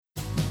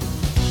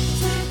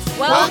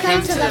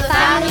Welcome to the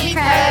Family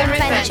Prayer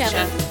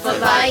Adventure for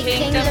Thy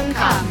Kingdom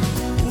Come.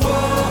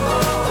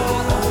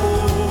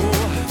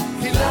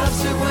 He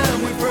loves it when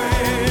we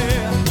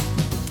pray.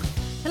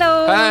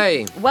 Hello.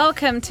 Hey.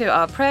 Welcome to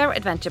our Prayer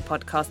Adventure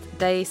podcast,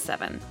 Day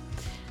 7.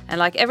 And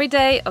like every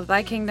day of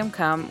Thy Kingdom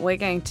Come, we're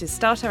going to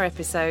start our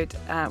episode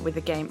with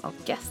a game of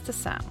Guess the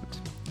Sound.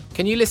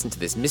 Can you listen to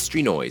this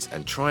mystery noise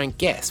and try and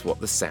guess what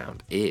the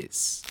sound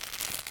is?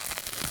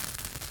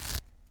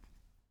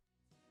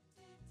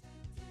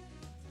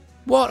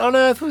 What on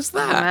earth was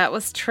that? That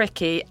was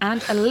tricky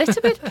and a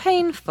little bit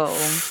painful.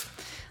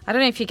 I don't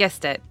know if you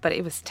guessed it, but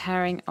it was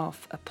tearing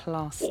off a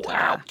plaster.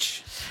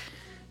 Ouch.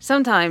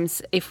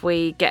 Sometimes if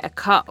we get a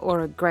cut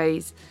or a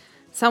graze,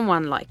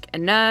 someone like a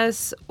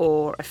nurse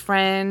or a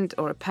friend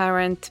or a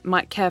parent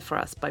might care for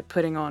us by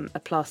putting on a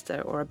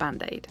plaster or a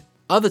band-aid.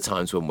 Other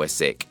times when we're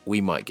sick, we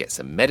might get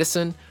some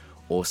medicine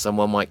or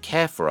someone might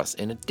care for us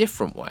in a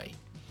different way.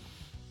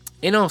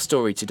 In our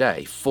story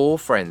today, 4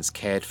 friends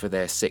cared for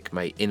their sick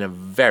mate in a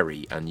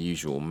very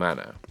unusual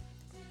manner.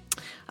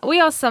 We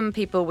asked some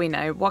people we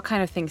know what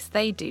kind of things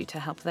they do to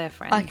help their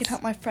friends. I can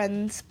help my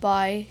friends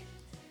by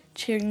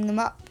cheering them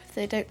up if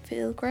they don't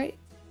feel great.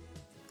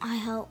 I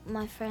help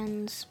my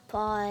friends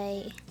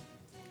by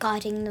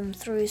guiding them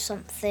through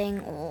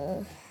something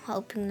or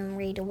helping them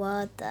read a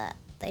word that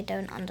they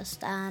don't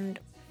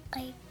understand.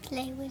 I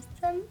play with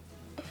them.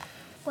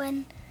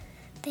 When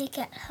they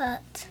get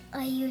hurt,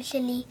 I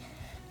usually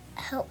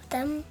help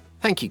them.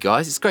 Thank you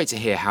guys, it's great to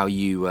hear how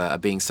you are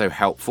being so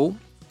helpful.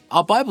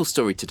 Our Bible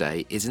story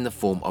today is in the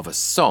form of a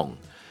song,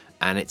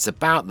 and it's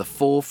about the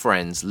 4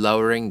 friends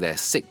lowering their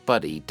sick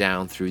buddy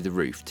down through the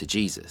roof to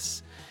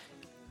Jesus.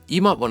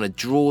 You might want to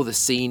draw the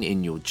scene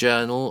in your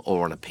journal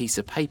or on a piece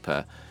of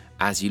paper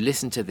as you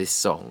listen to this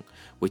song,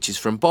 which is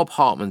from Bob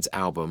Hartman's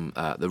album,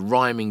 The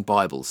Rhyming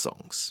Bible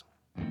Songs.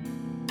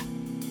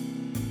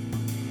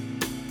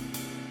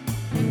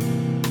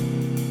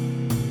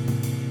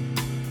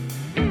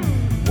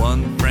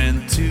 One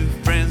friend, 2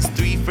 friends,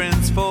 3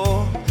 friends,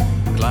 4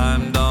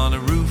 climbed on a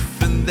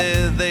roof and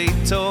there they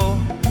tore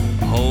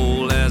a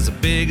hole as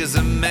big as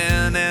a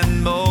man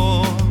and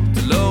more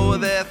to lower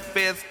their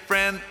 5th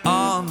friend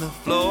on the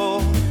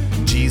floor.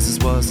 Jesus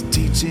was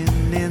teaching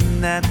in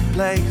that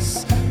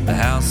place. The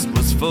house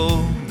was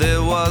full,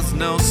 there was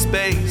no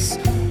space.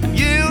 And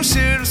you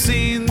should have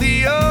seen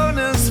the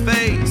owner's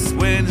face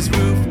when his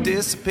roof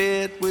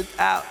disappeared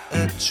without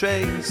a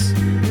trace.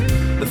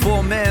 The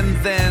 4 men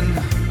then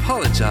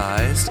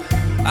apologized.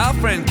 Our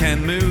friend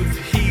can't move,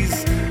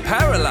 he's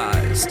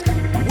paralyzed.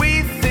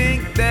 We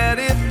think that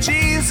if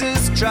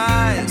Jesus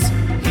tries,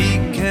 he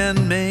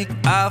can make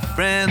our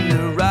friend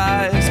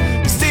arise.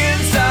 His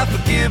sins are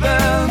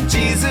forgiven,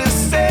 Jesus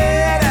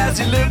said, as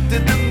he looked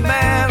at the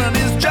man on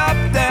his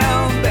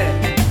drop-down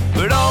bed.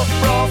 But all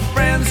 4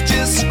 friends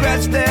just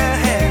scratched their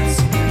heads.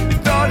 They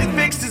thought he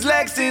fixed his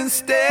legs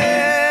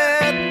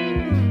instead.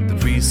 The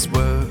priests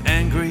were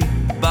angry,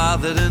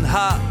 bothered and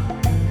hot.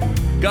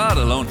 God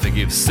alone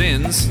forgives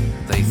sins,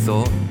 they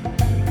thought.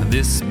 And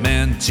this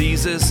man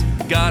Jesus,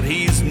 God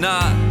he's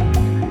not.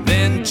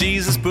 Then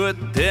Jesus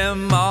put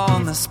them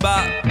on the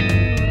spot.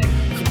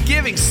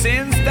 Forgiving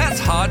sins, that's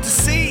hard to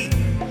see.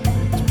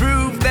 To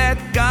prove that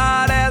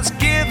God has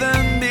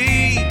given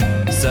me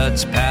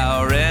such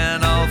power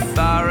and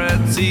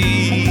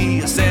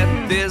authority. I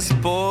set this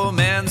poor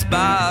man's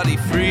body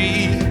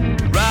free.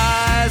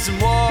 Rise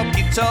and walk,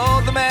 he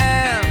told the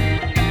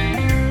man.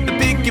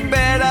 Pick your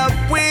bed up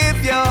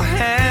with your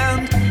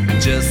hand.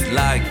 Just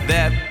like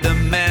that, the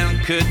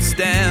man could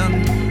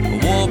stand,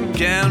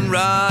 walk and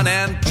run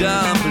and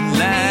jump and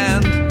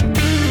land.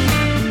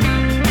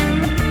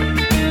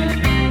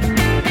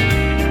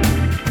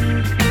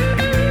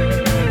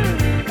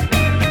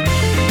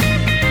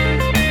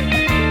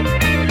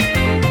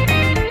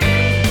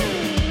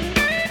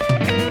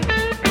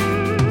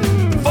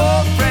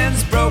 Four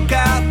friends broke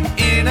out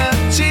in a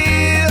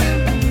cheer.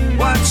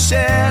 One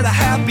shared a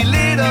happy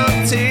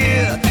little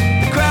tear.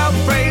 The crowd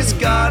praised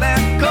God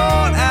and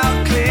called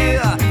out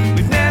clear.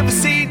 We've never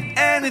seen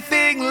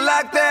anything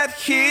like that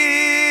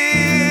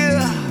here.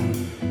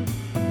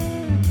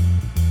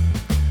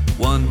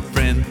 1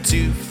 friend,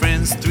 2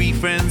 friends, 3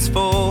 friends,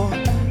 4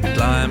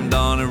 climbed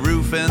on a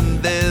roof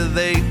and there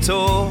they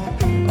tore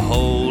a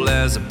hole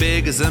as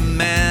big as a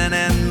man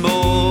and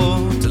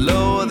more to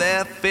lower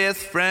their 5th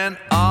friend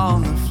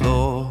on the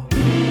floor.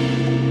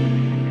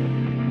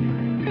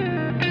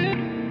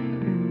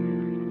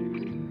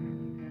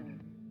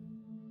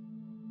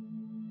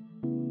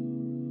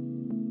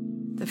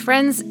 The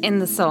friends in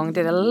the song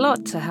did a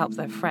lot to help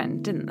their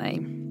friend, didn't they?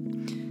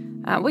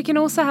 We can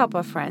also help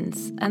our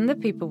friends and the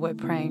people we're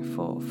praying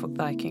for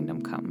Thy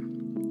Kingdom Come.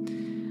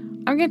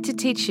 I'm going to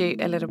teach you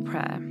a little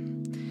prayer.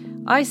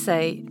 I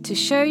say, to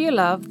show your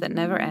love that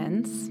never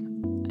ends.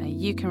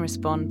 You can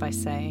respond by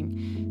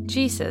saying,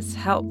 Jesus,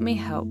 help me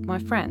help my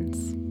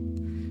friends.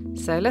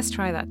 So let's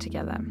try that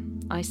together.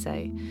 I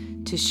say,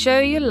 to show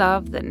your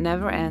love that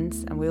never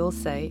ends. And we all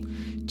say,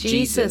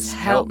 Jesus,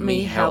 help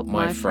me help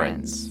my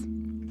friends.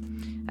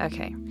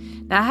 Okay,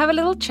 Now have a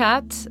little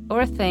chat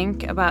or a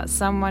think about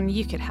someone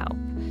you could help.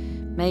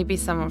 Maybe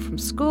someone from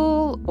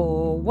school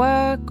or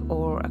work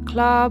or a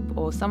club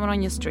or someone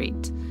on your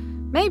street.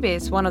 Maybe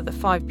it's one of the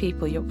 5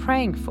 people you're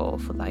praying for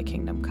Thy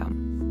Kingdom Come.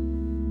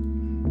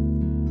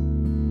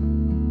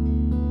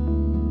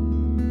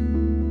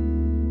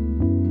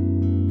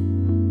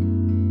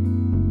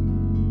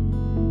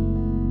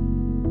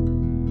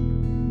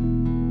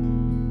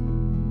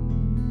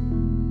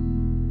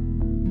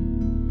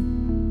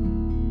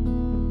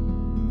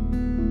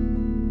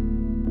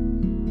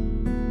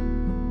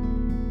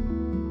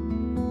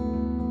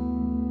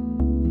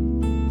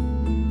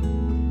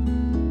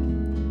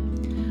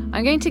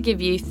 I'm going to give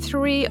you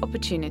 3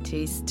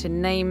 opportunities to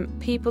name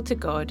people to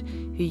God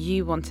who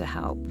you want to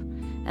help,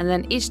 and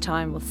then each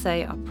time we'll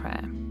say our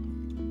prayer.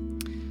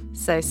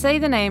 So say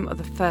the name of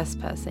the first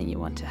person you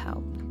want to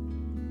help.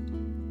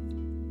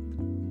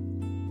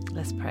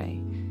 Let's pray.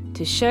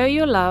 To show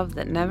your love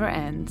that never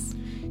ends,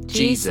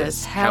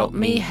 Jesus, help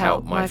me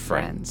help my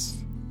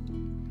friends.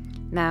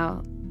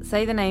 Now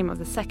say the name of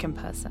the second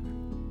person.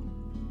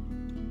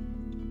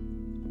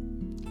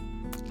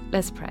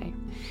 Let's pray.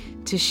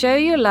 To show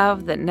your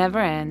love that never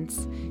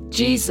ends,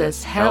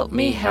 Jesus, help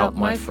me help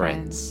my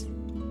friends.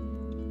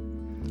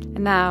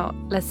 And now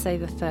let's say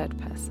the third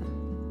person.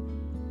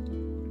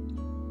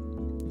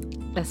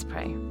 Let's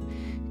pray.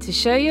 To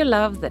show your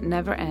love that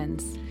never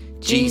ends,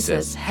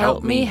 Jesus,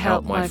 help me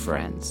help my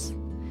friends.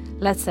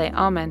 Let's say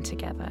Amen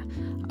together.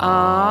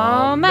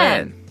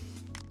 Amen.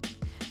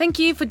 Thank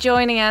you for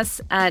joining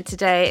us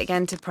today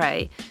again to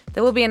pray.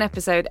 There will be an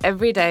episode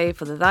every day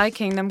for the Thy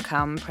Kingdom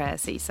Come prayer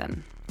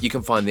season. You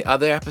can find the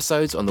other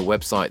episodes on the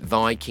website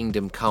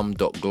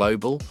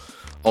thykingdomcome.global.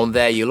 On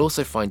there, you'll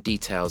also find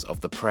details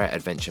of the Prayer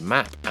Adventure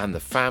map and the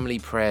Family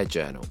Prayer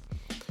Journal.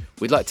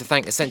 We'd like to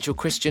thank Essential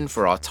Christian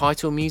for our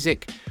title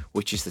music,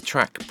 which is the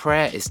track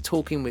Prayer is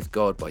Talking with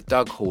God by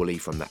Doug Hawley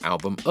from the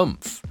album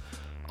Oomph.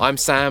 I'm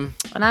Sam.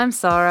 And I'm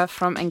Sarah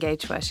from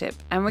Engage Worship,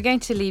 and we're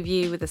going to leave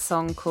you with a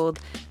song called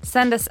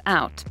Send Us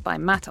Out by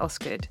Matt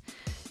Osgood.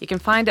 You can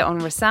find it on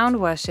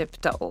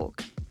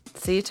resoundworship.org.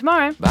 See you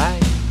tomorrow.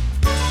 Bye.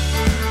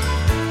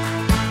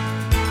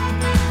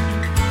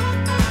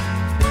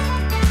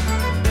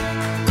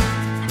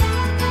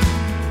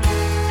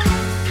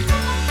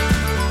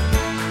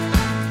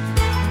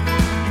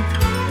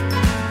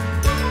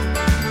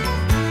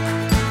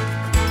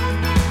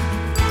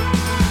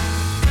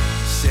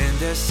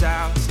 Us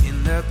out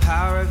in the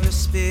power of your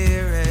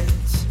Spirit,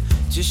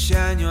 to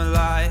shine your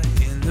light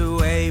in the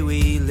way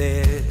we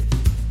live.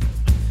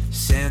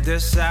 Send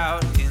us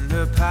out in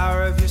the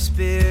power of your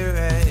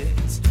Spirit,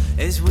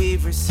 as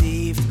we've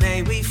received,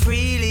 may we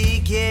freely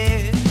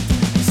give.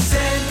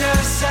 Send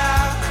us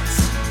out,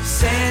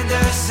 send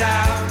us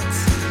out,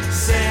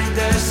 send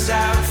us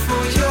out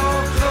for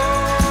your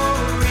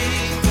glory.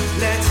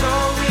 Let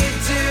all we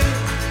do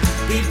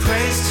be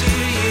praise to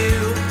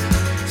you.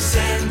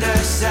 Send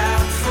us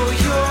out for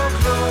your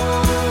glory.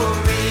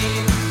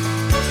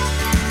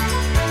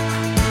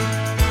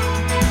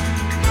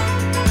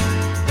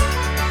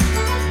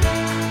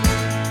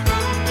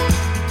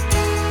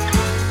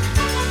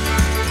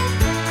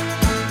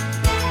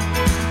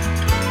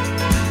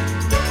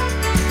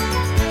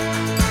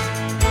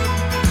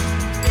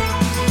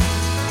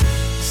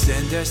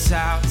 Send us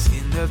out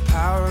in the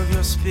power of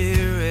your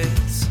Spirit,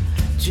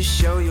 to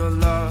show your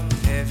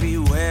love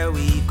everywhere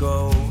we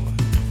go.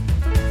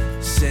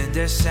 Send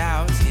us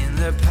out in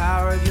the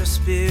power of your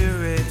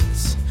Spirit.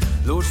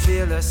 Lord,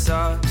 fill us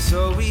up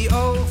so we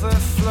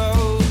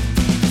overflow.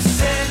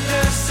 Send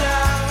us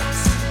out.